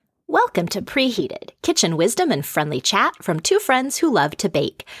Welcome to Preheated, kitchen wisdom and friendly chat from two friends who love to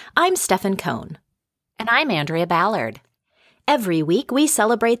bake. I'm Stefan Cohn. And I'm Andrea Ballard. Every week, we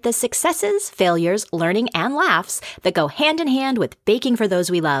celebrate the successes, failures, learning, and laughs that go hand in hand with baking for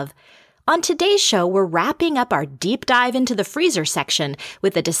those we love. On today's show, we're wrapping up our deep dive into the freezer section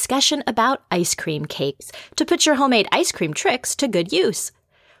with a discussion about ice cream cakes to put your homemade ice cream tricks to good use.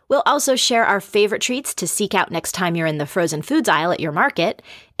 We'll also share our favorite treats to seek out next time you're in the frozen foods aisle at your market,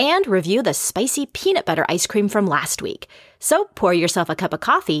 and review the spicy peanut butter ice cream from last week. So pour yourself a cup of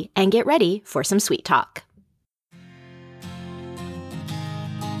coffee and get ready for some sweet talk.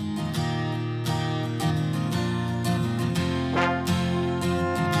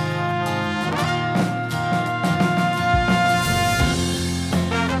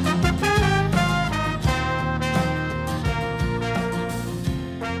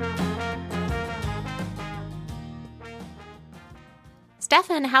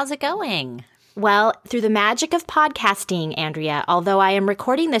 Stefan, how's it going? Well, through the magic of podcasting, Andrea, although I am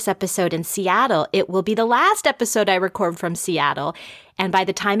recording this episode in Seattle, it will be the last episode I record from Seattle. And by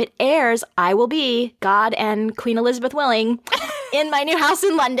the time it airs, I will be, God and Queen Elizabeth willing, in my new house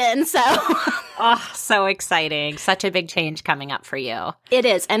in London. So, oh, so exciting. Such a big change coming up for you. It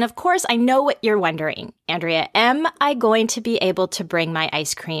is. And of course, I know what you're wondering, Andrea. Am I going to be able to bring my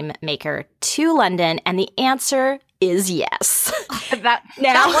ice cream maker to London? And the answer is yes. That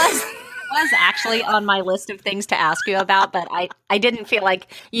was actually on my list of things to ask you about, but I didn't feel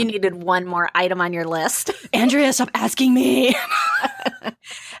like you needed one more item on your list. Andrea, stop asking me.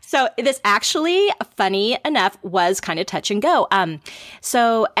 So this actually, funny enough, was kind of touch and go.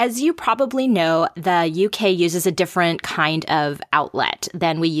 So as you probably know, the UK uses a different kind of outlet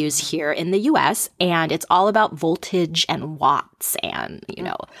than we use here in the US, and it's all about voltage and watts and,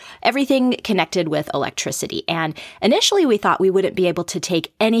 everything connected with electricity. And initially we thought we wouldn't be able to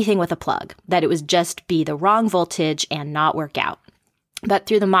take anything with a plug, that it would just be the wrong voltage and not work out. But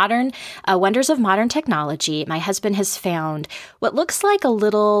through the modern wonders of modern technology, my husband has found what looks like a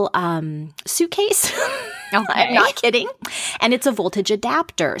little suitcase. Okay. I'm not kidding. And it's a voltage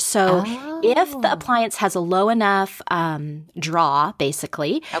adapter. So if the appliance has a low enough draw,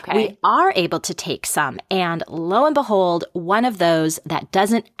 basically, we are able to take some. And lo and behold, one of those that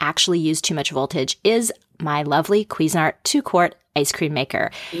doesn't actually use too much voltage is my lovely Cuisinart 2-quart ice cream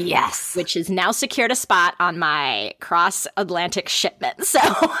maker. Yes. Which has now secured a spot on my cross-Atlantic shipment. So,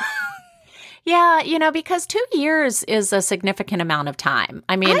 yeah, because 2 years is a significant amount of time.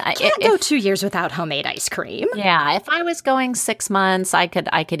 I mean, I can't go 2 years without homemade ice cream. Yeah, if I was going 6 months, I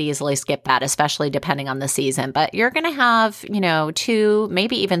could easily skip that, especially depending on the season. But you're going to have, 2,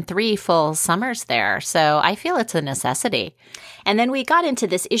 maybe even 3 full summers there. So I feel it's a necessity. And then we got into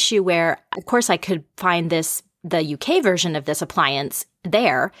this issue where, of course, I could find the UK version of this appliance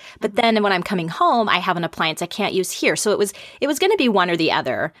there, but then when I'm coming home, I have an appliance I can't use here. So it was going to be one or the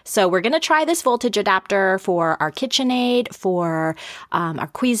other. So we're going to try this voltage adapter for our KitchenAid, for our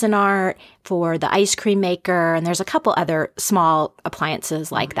Cuisinart, for the ice cream maker, and there's a couple other small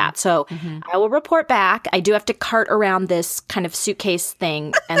appliances like that. So I will report back. I do have to cart around this kind of suitcase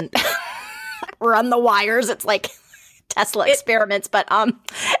thing and run the wires. It's like Tesla experiments, but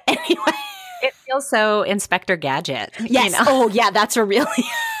anyway. It feels so Inspector Gadget. Yes. Oh, yeah, that's a really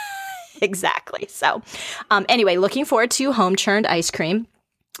exactly. So anyway, looking forward to home churned ice cream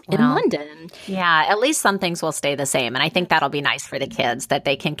in London. Yeah, at least some things will stay the same. And I think that'll be nice for the kids, that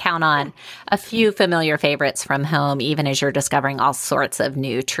they can count on a few familiar favorites from home, even as you're discovering all sorts of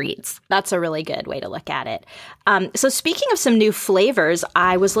new treats. That's a really good way to look at it. So speaking of some new flavors,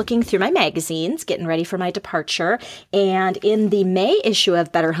 I was looking through my magazines, getting ready for my departure. And in the May issue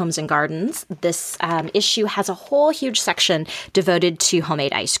of Better Homes and Gardens, this issue has a whole huge section devoted to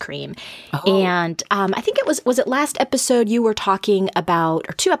homemade ice cream. Oh. And I think was it last episode you were talking about,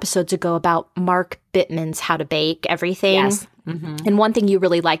 or 2 episodes ago, about Mark Bittman's How to Bake Everything. Yes. Mm-hmm. And one thing you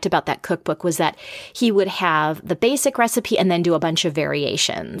really liked about that cookbook was that he would have the basic recipe and then do a bunch of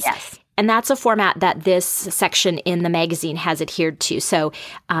variations. Yes. And that's a format that this section in the magazine has adhered to. So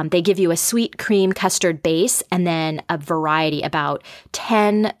they give you a sweet cream custard base and then a variety, about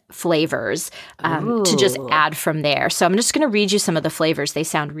 10 flavors to just add from there. So I'm just going to read you some of the flavors. They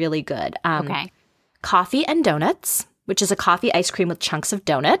sound really good. Okay. Coffee and donuts, which is a coffee ice cream with chunks of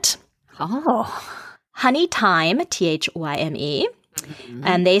donut. Oh. Honey Thyme, Thyme. Mm-hmm.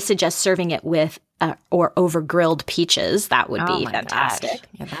 And they suggest serving it with or over grilled peaches. That would be fantastic. Gosh.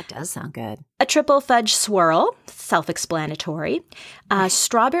 Yeah, that does sound good. A triple fudge swirl, self-explanatory.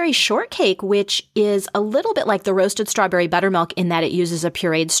 Strawberry shortcake, which is a little bit like the roasted strawberry buttermilk in that it uses a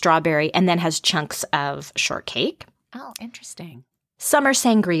pureed strawberry and then has chunks of shortcake. Oh, interesting. Summer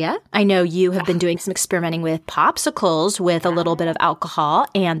sangria. I know you have been doing some experimenting with popsicles with a little bit of alcohol,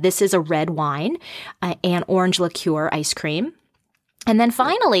 and this is a red wine and orange liqueur ice cream. And then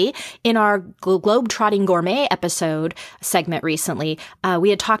finally, in our Globe-Trotting Gourmet episode segment recently,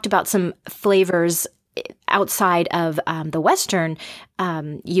 we had talked about some flavors outside of the Western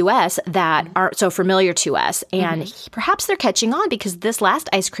U.S. that aren't so familiar to us. And perhaps they're catching on because this last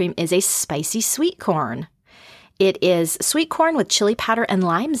ice cream is a spicy sweet corn. It is sweet corn with chili powder and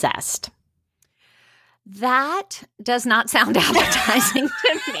lime zest. That does not sound appetizing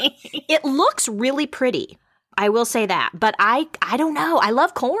to me. It looks really pretty. I will say that. But I don't know. I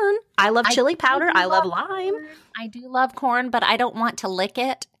love corn. I love chili powder. I love lime. I do love corn, but I don't want to lick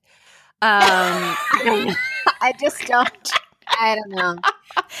it. I just don't. I don't know.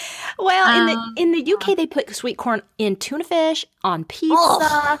 Well, in the UK, they put sweet corn in tuna fish, on pizza.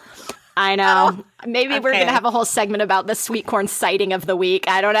 Oh. I know. Oh, maybe we're going to have a whole segment about the sweet corn sighting of the week.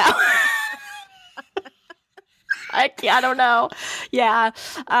 I don't know. I don't know. Yeah.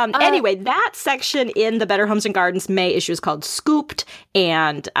 Anyway, that section in the Better Homes and Gardens May issue is called Scooped,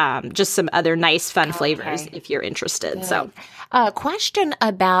 and just some other nice, fun flavors if you're interested. Good. So, question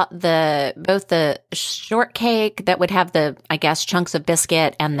about both the shortcake that would have the, I guess, chunks of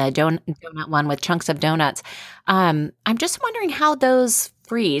biscuit and the donut one with chunks of donuts. I'm just wondering how those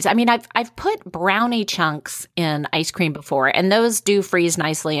freeze. I mean, I've put brownie chunks in ice cream before, and those do freeze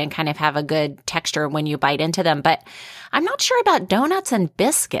nicely and kind of have a good texture when you bite into them. But I'm not sure about donuts and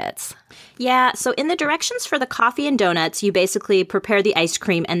biscuits. Yeah. So in the directions for the coffee and donuts, you basically prepare the ice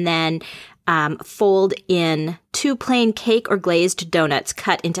cream and then fold in 2 plain cake or glazed donuts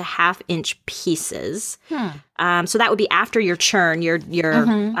cut into 1/2-inch pieces. So that would be after your churn. You're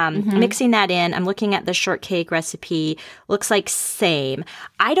mixing that in. I'm looking at the shortcake recipe. Looks like same.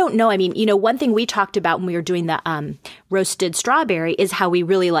 I don't know. I mean, one thing we talked about when we were doing the roasted strawberry is how we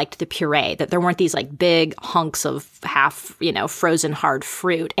really liked the puree, that there weren't these like big hunks of half, frozen hard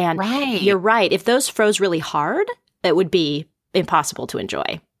fruit. And You're right. If those froze really hard, it would be impossible to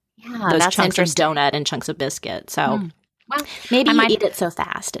enjoy. Yeah, those that's chunks of donut and chunks of biscuit. So well, maybe you eat it so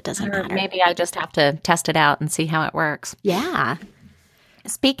fast it doesn't matter. Maybe I just have to test it out and see how it works. Yeah.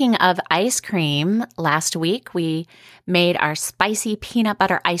 Speaking of ice cream, last week we made our spicy peanut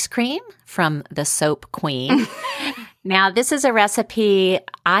butter ice cream from the Soap Queen. Now, this is a recipe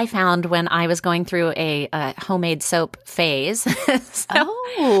I found when I was going through a homemade soap phase.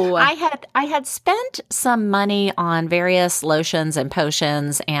 I had spent some money on various lotions and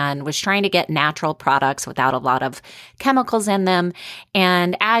potions and was trying to get natural products without a lot of chemicals in them.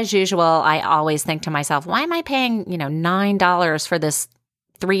 And as usual, I always think to myself, why am I paying, $9 for this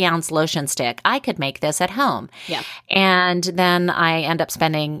 3-ounce lotion stick? I could make this at home. Yeah. And then I end up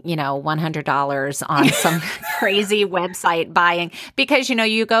spending, $100 on some crazy website buying because,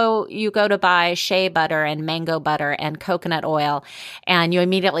 you go to buy shea butter and mango butter and coconut oil, and you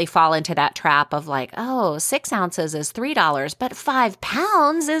immediately fall into that trap of like, 6 ounces is $3, but 5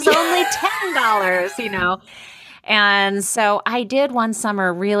 pounds is only $10, And so I did one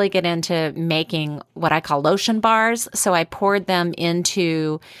summer really get into making what I call lotion bars. So I poured them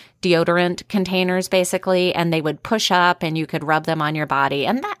into deodorant containers basically, and they would push up and you could rub them on your body.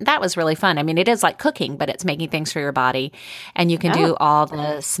 And that was really fun. I mean, it is like cooking, but it's making things for your body, and you can do all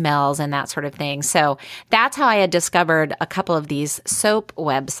the smells and that sort of thing. So that's how I had discovered a couple of these soap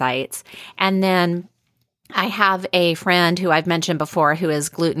websites. And then I have a friend who I've mentioned before who is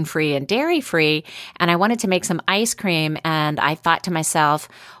gluten-free and dairy-free, and I wanted to make some ice cream, and I thought to myself,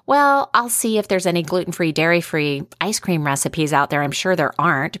 well, I'll see if there's any gluten-free, dairy-free ice cream recipes out there. I'm sure there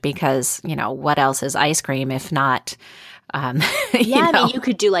aren't because, what else is ice cream if not I mean, you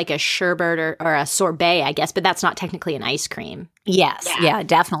could do like a sherbet or a sorbet, I guess, but that's not technically an ice cream. Yes. Yeah,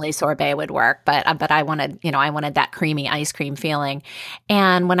 definitely sorbet would work. But I wanted, I wanted that creamy ice cream feeling.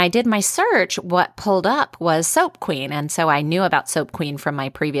 And when I did my search, what pulled up was Soap Queen. And so I knew about Soap Queen from my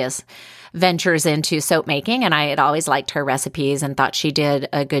previous ventures into soap making. And I had always liked her recipes and thought she did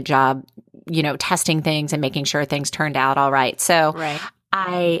a good job, testing things and making sure things turned out all right. So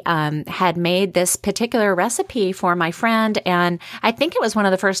I had made this particular recipe for my friend, and I think it was one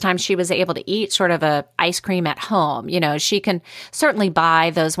of the first times she was able to eat sort of a ice cream at home. She can certainly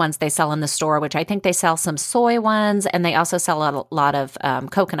buy those ones they sell in the store, which I think they sell some soy ones, and they also sell a lot of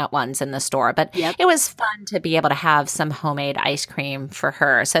coconut ones in the store. But it was fun to be able to have some homemade ice cream for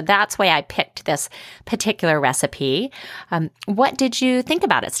her. So that's why I picked this particular recipe. What did you think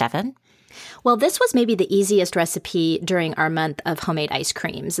about it, Stefan? Well, this was maybe the easiest recipe during our month of homemade ice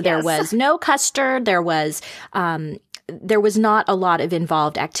creams. There was no custard. There was there was not a lot of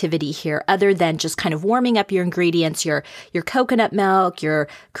involved activity here other than just kind of warming up your ingredients, your coconut milk, your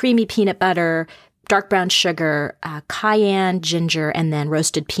creamy peanut butter, dark brown sugar, cayenne, ginger, and then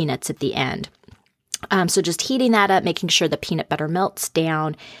roasted peanuts at the end. So just heating that up, making sure the peanut butter melts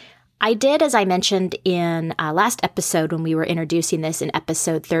down. I did, as I mentioned in last episode when we were introducing this in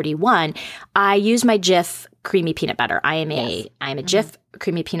episode 31, I used my Jif creamy peanut butter. I am a Jif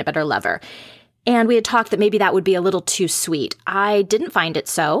creamy peanut butter lover. And we had talked that maybe that would be a little too sweet. I didn't find it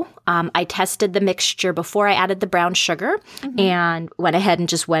so. I tested the mixture before I added the brown sugar and went ahead and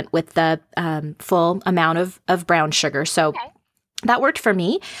just went with the full amount of brown sugar. So that worked for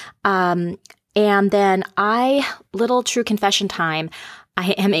me. And then little true confession time,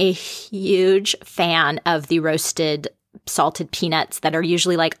 I am a huge fan of the roasted salted peanuts that are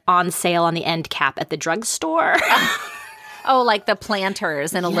usually like on sale on the end cap at the drugstore. Oh, like the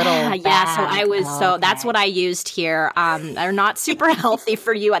planters in a little bag. Yeah, so that's what I used here. They're not super healthy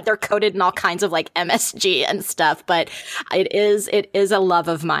for you. They're coated in all kinds of like MSG and stuff, but it is a love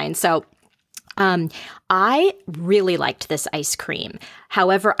of mine. So I really liked this ice cream.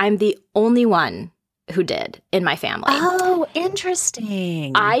 However, I'm the only one who did in my family. Oh,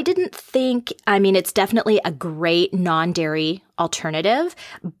 interesting. I didn't think, I mean, it's definitely a great non-dairy alternative,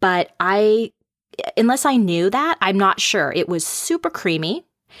 but unless I knew that, I'm not sure. It was super creamy.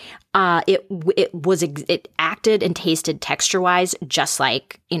 It acted and tasted texture-wise just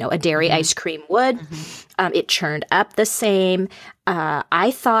like, a dairy ice cream would. It churned up the same.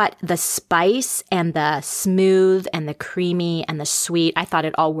 I thought the spice and the smooth and the creamy and the sweet, I thought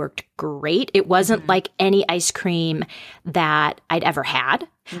it all worked great. It wasn't like any ice cream that I'd ever had.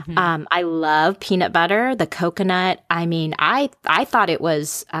 I love peanut butter, the coconut. I mean, I thought it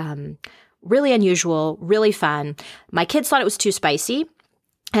was really unusual, really fun. My kids thought it was too spicy.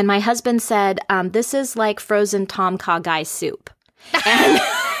 And my husband said, this is like frozen Tom Kha Gai soup. And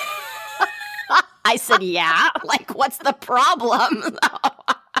I said, yeah, like what's the problem?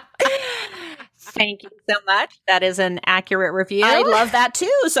 Thank you so much. That is an accurate review. I love that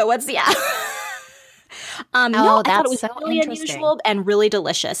too. So what's the... No, I thought it was really unusual and really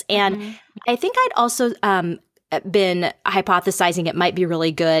delicious. And I think I'd also been hypothesizing it might be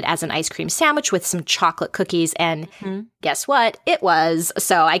really good as an ice cream sandwich with some chocolate cookies. And guess what? It was.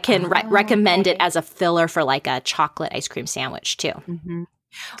 So I can recommend it as a filler for like a chocolate ice cream sandwich too.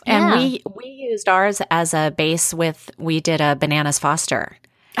 And we used ours as a base we did a Bananas Foster.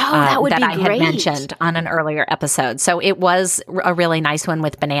 Oh, that would be I great. had mentioned on an earlier episode. So it was a really nice one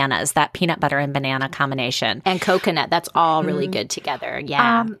with bananas, that peanut butter and banana combination. And coconut. That's all really good together.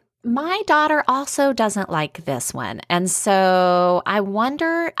 Yeah. My daughter also doesn't like this one. And so I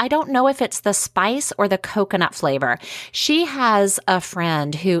wonder, I don't know if it's the spice or the coconut flavor. She has a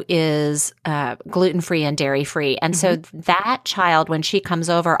friend who is gluten-free and dairy-free. And so that child, when she comes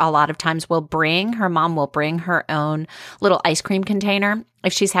over, a lot of times her mom will bring her own little ice cream container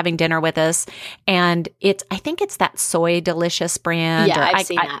if she's having dinner with us. And I think it's that Soy Delicious brand. Yeah, I've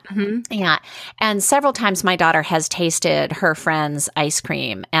seen that. Yeah. And several times my daughter has tasted her friend's ice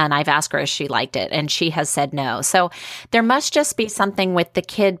cream and I've asked her if she liked it and she has said no. So there must just be something with the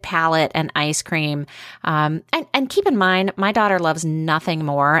kid palate and ice cream. And keep in mind, my daughter loves nothing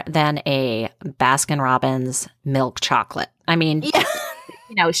more than a Baskin-Robbins milk chocolate. I mean,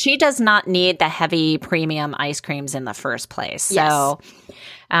 she does not need the heavy premium ice creams in the first place. So,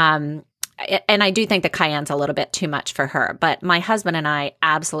 and I do think the cayenne's a little bit too much for her. But my husband and I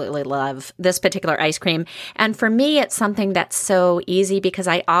absolutely love this particular ice cream. And for me, it's something that's so easy because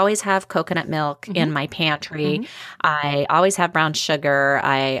I always have coconut milk in my pantry. I always have brown sugar.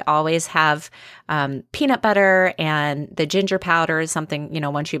 I always have peanut butter, and the ginger powder is something,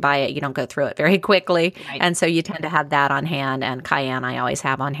 once you buy it, you don't go through it very quickly. Right. And so you tend to have that on hand, and cayenne I always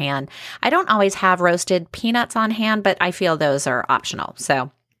have on hand. I don't always have roasted peanuts on hand, but I feel those are optional.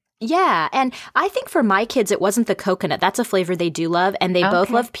 So yeah. And I think for my kids, it wasn't the coconut. That's a flavor they do love. And they both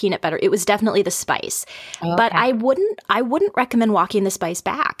love peanut butter. It was definitely the spice. But I wouldn't recommend walking the spice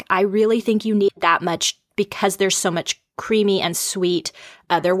back. I really think you need that much because there's so much creamy and sweet.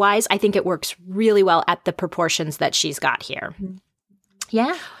 Otherwise, I think it works really well at the proportions that she's got here.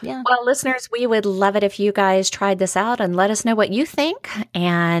 Yeah. Well, listeners, we would love it if you guys tried this out and let us know what you think.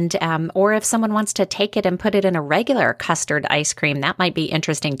 And, or if someone wants to take it and put it in a regular custard ice cream, that might be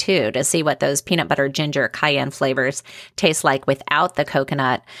interesting too, to see what those peanut butter, ginger, cayenne flavors taste like without the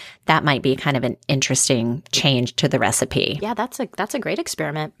coconut. That might be kind of an interesting change to the recipe. Yeah, that's a great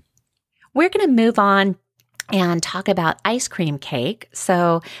experiment. We're going to move on and talk about ice cream cake.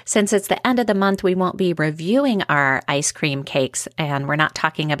 So since it's the end of the month, we won't be reviewing our ice cream cakes, and we're not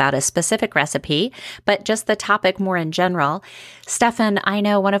talking about a specific recipe, but just the topic more in general. Stefan, I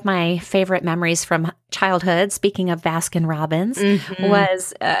know one of my favorite memories from childhood, speaking of Baskin-Robbins,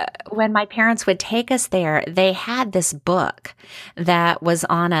 was when my parents would take us there. They had this book that was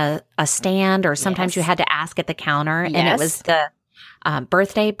on a stand, or sometimes you had to ask at the counter, and it was the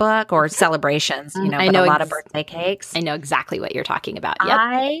birthday book or celebrations, but a lot of birthday cakes. I know exactly what you're talking about. Yep.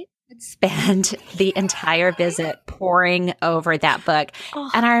 I would spend the entire visit poring over that book.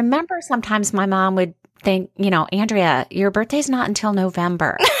 And I remember sometimes my mom would think, Andrea, your birthday's not until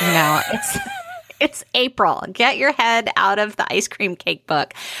November. It's April. Get your head out of the ice cream cake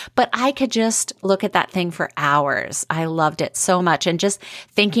book. But I could just look at that thing for hours. I loved it so much. And just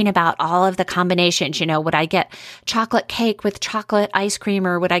thinking about all of the combinations, would I get chocolate cake with chocolate ice cream,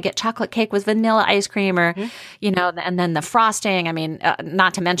 or would I get chocolate cake with vanilla ice cream, or, and then the frosting. I mean,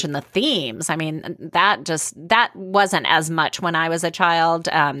 not to mention the themes. I mean, that wasn't as much when I was a child.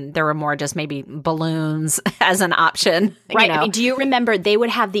 There were more just maybe balloons as an option. Right. I mean, do you remember they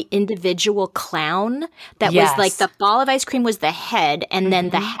would have the individual clown that was like the ball of ice cream was the head, and then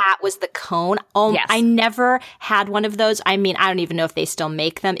the hat was the cone. Oh, I never had one of those. I mean, I don't even know if they still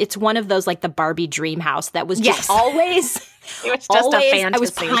make them. It's one of those like the Barbie dream house that was just always, it was just a fantasy. I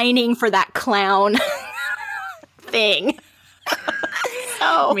was pining for that clown thing.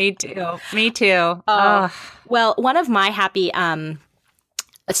 Me too. Well, one of my happy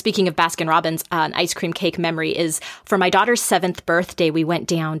speaking of Baskin-Robbins, an ice cream cake memory is for my daughter's 7th birthday. We went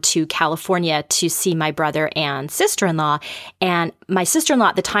down to California to see my brother and sister-in-law. And my sister-in-law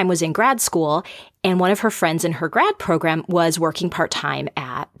at the time was in grad school, and one of her friends in her grad program was working part-time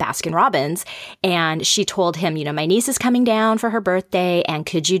at Baskin-Robbins. And she told him, my niece is coming down for her birthday, and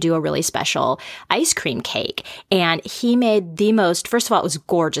could you do a really special ice cream cake? And he made the most, first of all, it was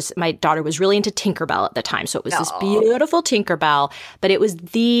gorgeous. My daughter was really into Tinkerbell at the time. So it was this beautiful Tinkerbell, but it was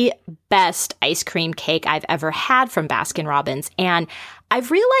the best ice cream cake I've ever had from Baskin-Robbins. And I've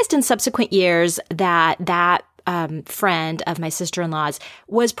realized in subsequent years that friend of my sister-in-law's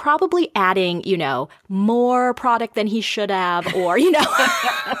was probably adding, more product than he should have, or,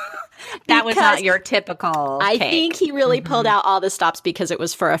 that was not your typical I cake. think he really pulled out all the stops because it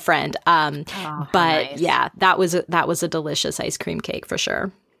was for a friend. But nice. Yeah, that was a delicious ice cream cake for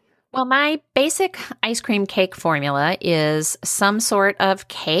sure. Well, my basic ice cream cake formula is some sort of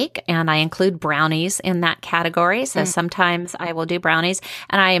cake, and I include brownies in that category. So sometimes I will do brownies,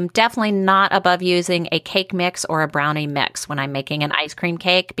 and I am definitely not above using a cake mix or a brownie mix when I'm making an ice cream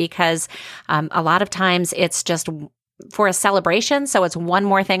cake, because a lot of times it's just for a celebration. So it's one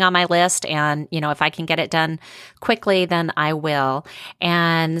more thing on my list. And, if I can get it done quickly, then I will.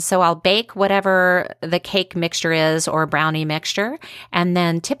 And so I'll bake whatever the cake mixture is or brownie mixture. And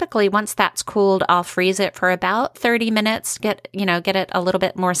then typically once that's cooled, I'll freeze it for about 30 minutes, get it a little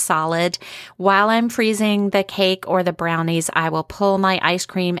bit more solid. While I'm freezing the cake or the brownies, I will pull my ice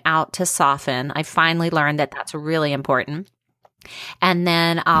cream out to soften. I finally learned that that's really important. And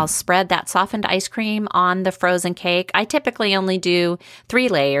then I'll spread that softened ice cream on the frozen cake. I typically only do 3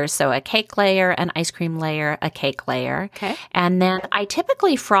 layers. So a cake layer, an ice cream layer, a cake layer. Okay. And then I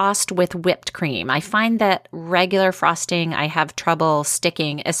typically frost with whipped cream. I find that regular frosting, I have trouble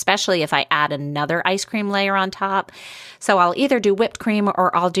sticking, especially if I add another ice cream layer on top. So I'll either do whipped cream,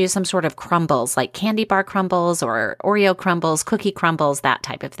 or I'll do some sort of crumbles, like candy bar crumbles or Oreo crumbles, cookie crumbles, that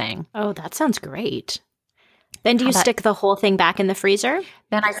type of thing. Oh, that sounds great. Then do you stick the whole thing back in the freezer?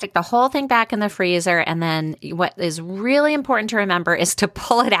 Then I stick the whole thing back in the freezer. And then what is really important to remember is to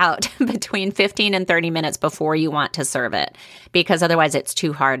pull it out between 15 and 30 minutes before you want to serve it, because otherwise it's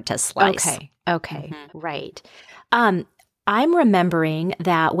too hard to slice. Okay. Right. I'm remembering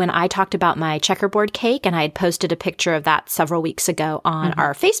that when I talked about my checkerboard cake, and I had posted a picture of that several weeks ago on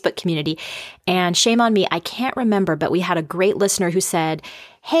our Facebook community, and shame on me, I can't remember, but we had a great listener who said,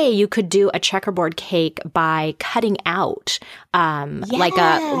 hey, you could do a checkerboard cake by cutting out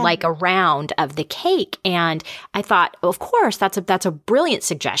like a round of the cake. And I thought, of course, that's a brilliant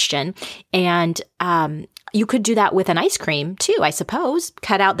suggestion. And you could do that with an ice cream too, I suppose.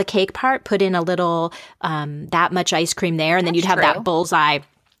 Cut out the cake part, put in a little that much ice cream there, and then you'd have that bullseye,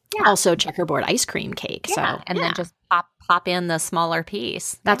 also checkerboard ice cream cake. Then just pop in the smaller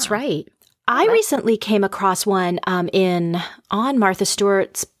piece. That's right. I recently came across one on Martha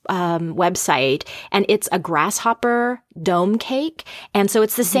Stewart's website, and it's a grasshopper dome cake. And so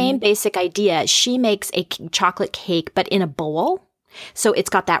it's the same basic idea. She makes a chocolate cake, but in a bowl. So it's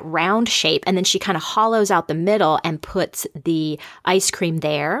got that round shape, and then she kind of hollows out the middle and puts the ice cream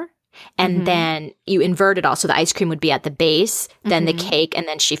there. and then you invert it all. So the ice cream would be at the base, then the cake, and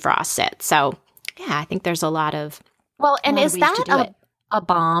then she frosts it. So yeah, I think there's a lot of Well, and is ways to do that it. a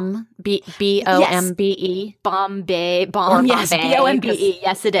bombe? Bombe? Bombe. Yes, Bombay, Bombe. Yes,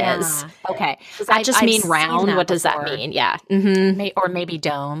 it is. Yeah. Okay. Does that just I've mean seen round? that What does that before. mean? Yeah. Or maybe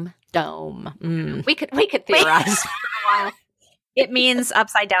dome. Dome. Mm. We could theorize. It means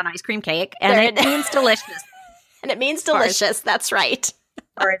upside down ice cream cake, and There it it- means delicious. And it means far as- delicious. That's right.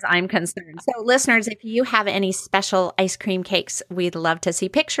 As far as I'm concerned. So, listeners, if you have any special ice cream cakes, we'd love to see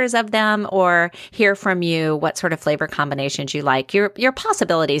pictures of them or hear from you what sort of flavor combinations you like. Your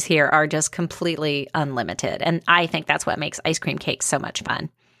possibilities here are just completely unlimited, and I think that's what makes ice cream cakes so much fun.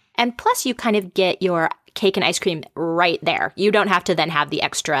 And plus, you kind of get your cake and ice cream right there. You don't have to then have the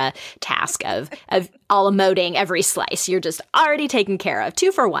extra task of emoting every slice. You're just already taken care of.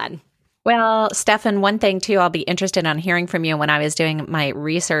 2 for 1. Well, Stefan, one thing too, I'll be interested in hearing from you. When I was doing my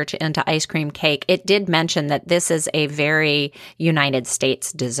research into ice cream cake, it did mention that this is a very United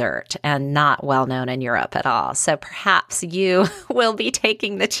States dessert and not well known in Europe at all. So perhaps you will be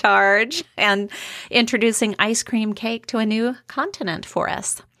taking the charge and introducing ice cream cake to a new continent for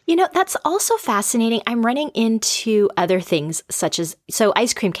us. You know, that's also fascinating. I'm running into other things such as, so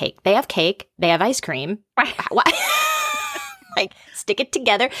ice cream cake. They have ice cream. Why? Like, stick it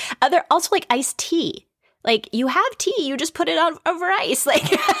together. Also like iced tea. Like, you have tea, you just put it on over ice. Like,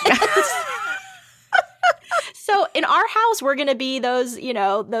 so in our house, we're going to be those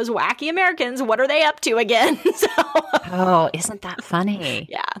wacky Americans. What are they up to again? Oh, isn't that funny?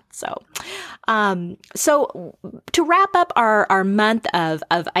 Yeah. So to wrap up our month of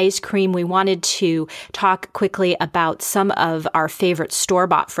ice cream, we wanted to talk quickly about some of our favorite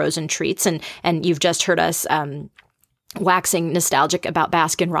store-bought frozen treats. And you've just heard us, waxing nostalgic about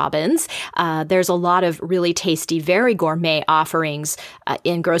Baskin-Robbins. There's a lot of really tasty, very gourmet offerings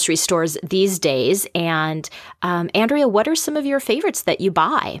in grocery stores these days. And Andrea, what are some of your favorites that you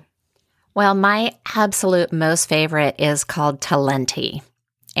buy? Well, my absolute most favorite is called Talenti,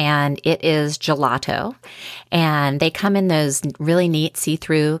 and it is gelato. And they come in those really neat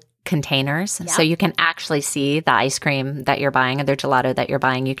see-through containers. So you can actually see the ice cream that you're buying or the gelato that you're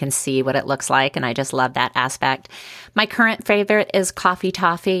buying. You can see what it looks like. And I just love that aspect. My current favorite is Coffee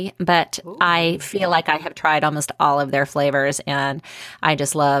Toffee, but I feel like I have tried almost all of their flavors and I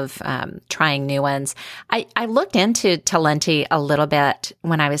just love trying new ones. I looked into Talenti a little bit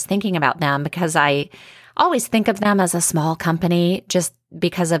when I was thinking about them because I always think of them as a small company just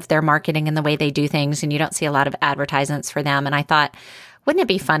because of their marketing and the way they do things. And you don't see a lot of advertisements for them. And I thought, wouldn't it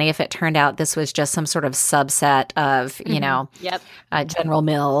be funny if it turned out this was just some sort of subset of, General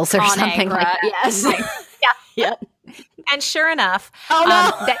Mills or something like that? Yes. Yep. And sure enough, Oh,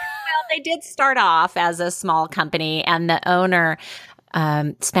 no. they did start off as a small company, and the owner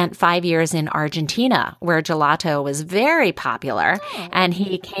spent 5 years in Argentina, where gelato was very popular. And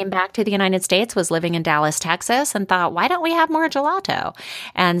he came back to the United States, was living in Dallas, Texas, and thought, why don't we have more gelato?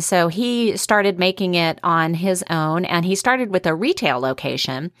 And so he started making it on his own, and he started with a retail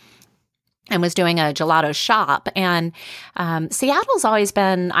location and was doing a gelato shop. And Seattle's always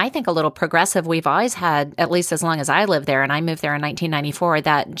been, I think, a little progressive. We've always had, at least as long as I lived there, and I moved there in 1994,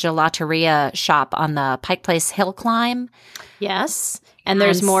 that gelateria shop on the Pike Place Hill Climb. Yes. And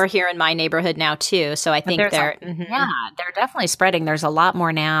there's more here in my neighborhood now, too. So I think they're... Yeah, they're definitely spreading. There's a lot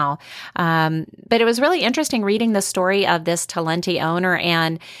more now. But it was really interesting reading the story of this Talenti owner.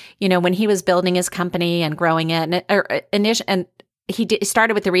 And, when he was building his company and growing it, and he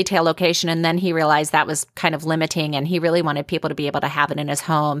started with the retail location, and then he realized that was kind of limiting, and he really wanted people to be able to have it in his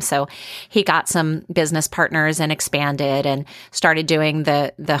home. So he got some business partners and expanded and started doing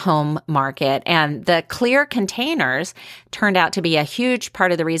the home market. And the clear containers turned out to be a huge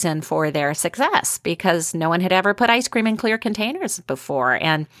part of the reason for their success, because no one had ever put ice cream in clear containers before.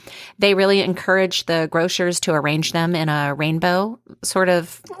 And they really encouraged the grocers to arrange them in a rainbow sort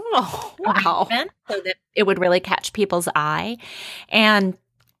of arrangement so that it would really catch people's eye. And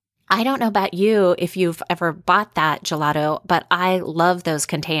I don't know about you if you've ever bought that gelato, but I love those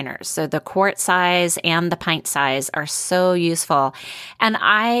containers. So the quart size and the pint size are so useful. And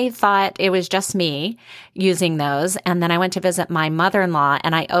I thought it was just me using those. And then I went to visit my mother-in-law,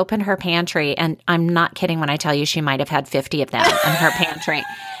 and I opened her pantry, and I'm not kidding when I tell you she might have had 50 of them in her pantry.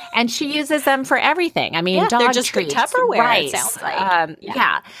 And she uses them for everything. I mean, dog they're just treats, Tupperware, rice, it sounds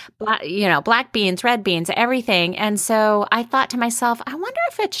like. black beans, red beans, everything. And so I thought to myself, I wonder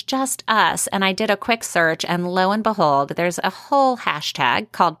if it's just us. And I did a quick search, and lo and behold, there's a whole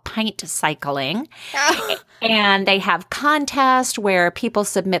hashtag called pint cycling. And they have contests where people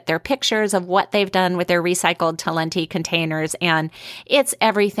submit their pictures of what they've done with their their recycled Talenti containers. And it's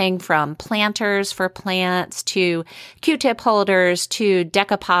everything from planters for plants to Q-tip holders to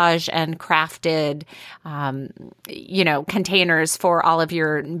decoupage and crafted, containers for all of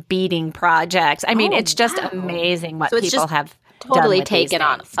your beading projects. I mean, it's just amazing what people have totally taken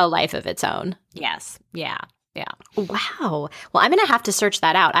on a life of its own. Yes. Yeah. Yeah. Wow. Well, I'm going to have to search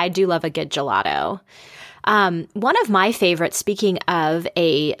that out. I do love a good gelato. One of my favorites, speaking of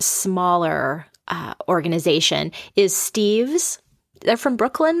a smaller organization, is Steve's. They're from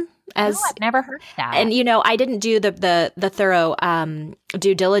Brooklyn. I've never heard that. And, I didn't do the thorough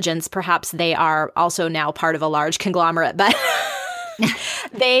due diligence. Perhaps they are also now part of a large conglomerate, but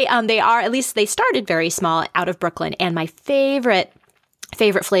they are, at least they started very small out of Brooklyn. And my favorite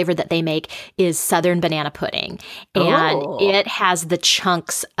flavor that they make is Southern banana pudding. And it has the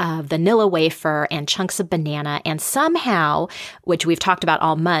chunks of vanilla wafer and chunks of banana. And somehow, which we've talked about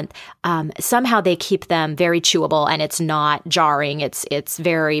all month, somehow they keep them very chewable and it's not jarring. It's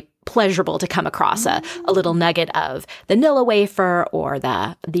very pleasurable to come across a little nugget of vanilla wafer or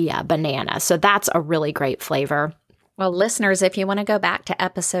the banana. So that's a really great flavor. Well, listeners, if you want to go back to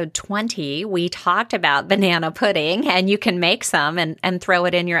episode 20, we talked about banana pudding, and you can make some and throw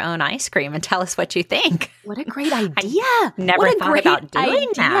it in your own ice cream and tell us what you think. What a great idea. Never thought about doing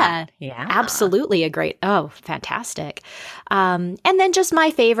that. Yeah. Absolutely fantastic. And then just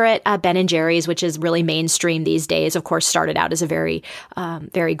my favorite, Ben & Jerry's, which is really mainstream these days, of course, started out as a very,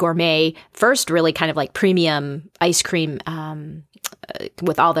 very gourmet, first really kind of like premium ice cream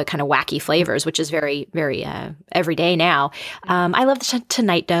with all the kind of wacky flavors, which is very, very everyday now. I love the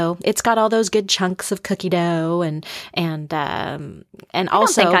Tonight Dough. It's got all those good chunks of cookie dough and also. I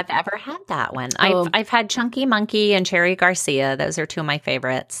don't think I've ever had that one. I've had Chunky Monkey and Cherry Garcia. Those are two of my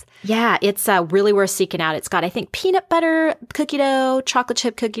favorites. Yeah, it's really worth seeking out. It's got, I think, peanut butter cookie dough, chocolate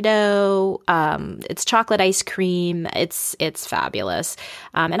chip cookie dough. It's chocolate ice cream. It's fabulous.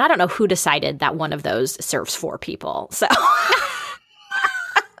 And I don't know who decided that one of those serves 4 people. So.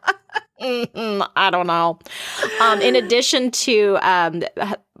 I don't know. In addition to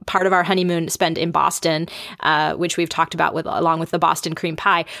part of our honeymoon spent in Boston, which we've talked about along with the Boston cream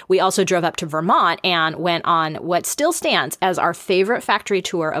pie, we also drove up to Vermont and went on what still stands as our favorite factory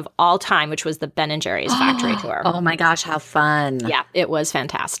tour of all time, which was the Ben & Jerry's factory tour. Oh my gosh, how fun. Yeah, it was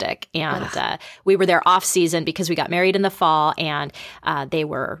fantastic. And we were there off season because we got married in the fall, and they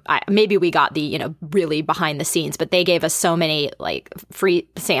were, maybe we got the, really behind the scenes, but they gave us so many like free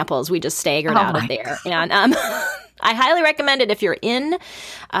samples. We just staggered out of there. God. And I highly recommend it if you're in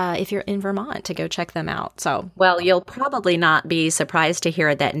Vermont to go check them out. So, well, you'll probably not be surprised to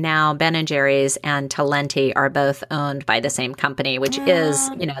hear that now Ben & Jerry's and Talenti are both owned by the same company, which is,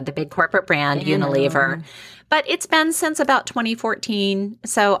 the big corporate brand Unilever. But it's been since about 2014.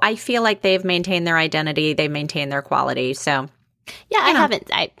 So I feel like they've maintained their identity. They've maintained their quality. So yeah, I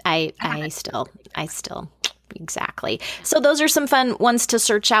haven't. I still. Exactly. So those are some fun ones to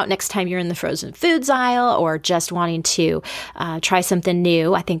search out next time you're in the frozen foods aisle or just wanting to try something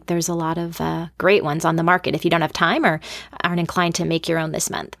new. I think there's a lot of great ones on the market if you don't have time or aren't inclined to make your own this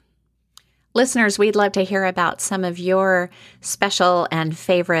month. Listeners, we'd love to hear about some of your special and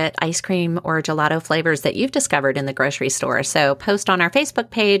favorite ice cream or gelato flavors that you've discovered in the grocery store. So post on our Facebook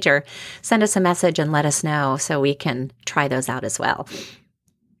page or send us a message and let us know so we can try those out as well.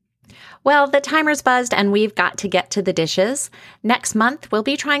 Well, the timer's buzzed and we've got to get to the dishes. Next month, we'll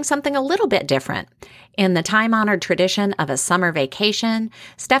be trying something a little bit different. In the time-honored tradition of a summer vacation,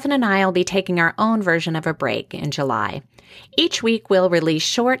 Stefan and I will be taking our own version of a break in July. Each week, we'll release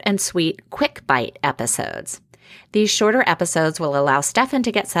short and sweet quick bite episodes. These shorter episodes will allow Stefan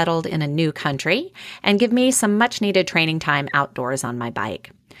to get settled in a new country and give me some much-needed training time outdoors on my bike.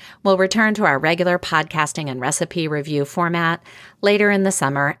 We'll return to our regular podcasting and recipe review format later in the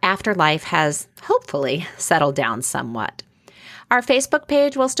summer after life has hopefully settled down somewhat. Our Facebook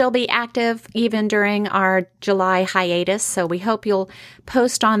page will still be active even during our July hiatus, so we hope you'll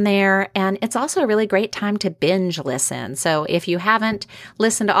post on there. And it's also a really great time to binge listen. So if you haven't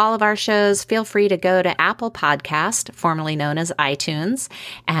listened to all of our shows, feel free to go to Apple Podcast, formerly known as iTunes,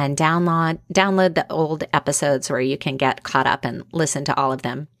 and download the old episodes where you can get caught up and listen to all of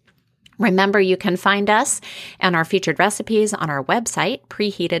them. Remember, you can find us and our featured recipes on our website,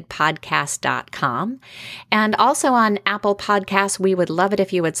 preheatedpodcast.com. And also on Apple Podcasts, we would love it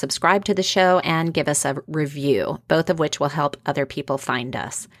if you would subscribe to the show and give us a review, both of which will help other people find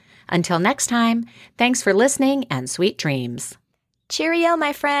us. Until next time, thanks for listening and sweet dreams. Cheerio,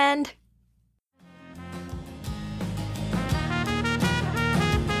 my friend.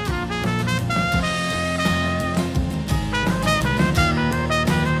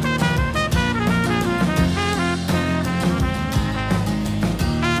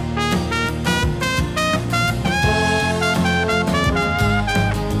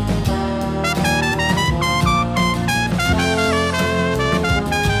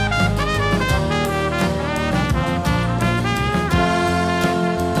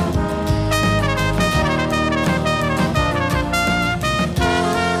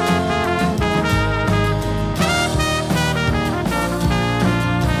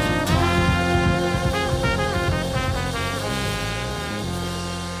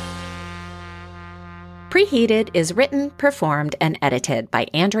 Preheated is written, performed, and edited by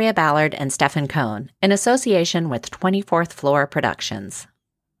Andrea Ballard and Stefan Cohn in association with 24th Floor Productions.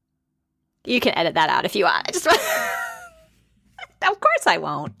 You can edit that out if you want. Of course I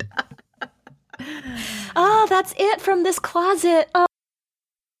won't. Oh, that's it from this closet. Oh.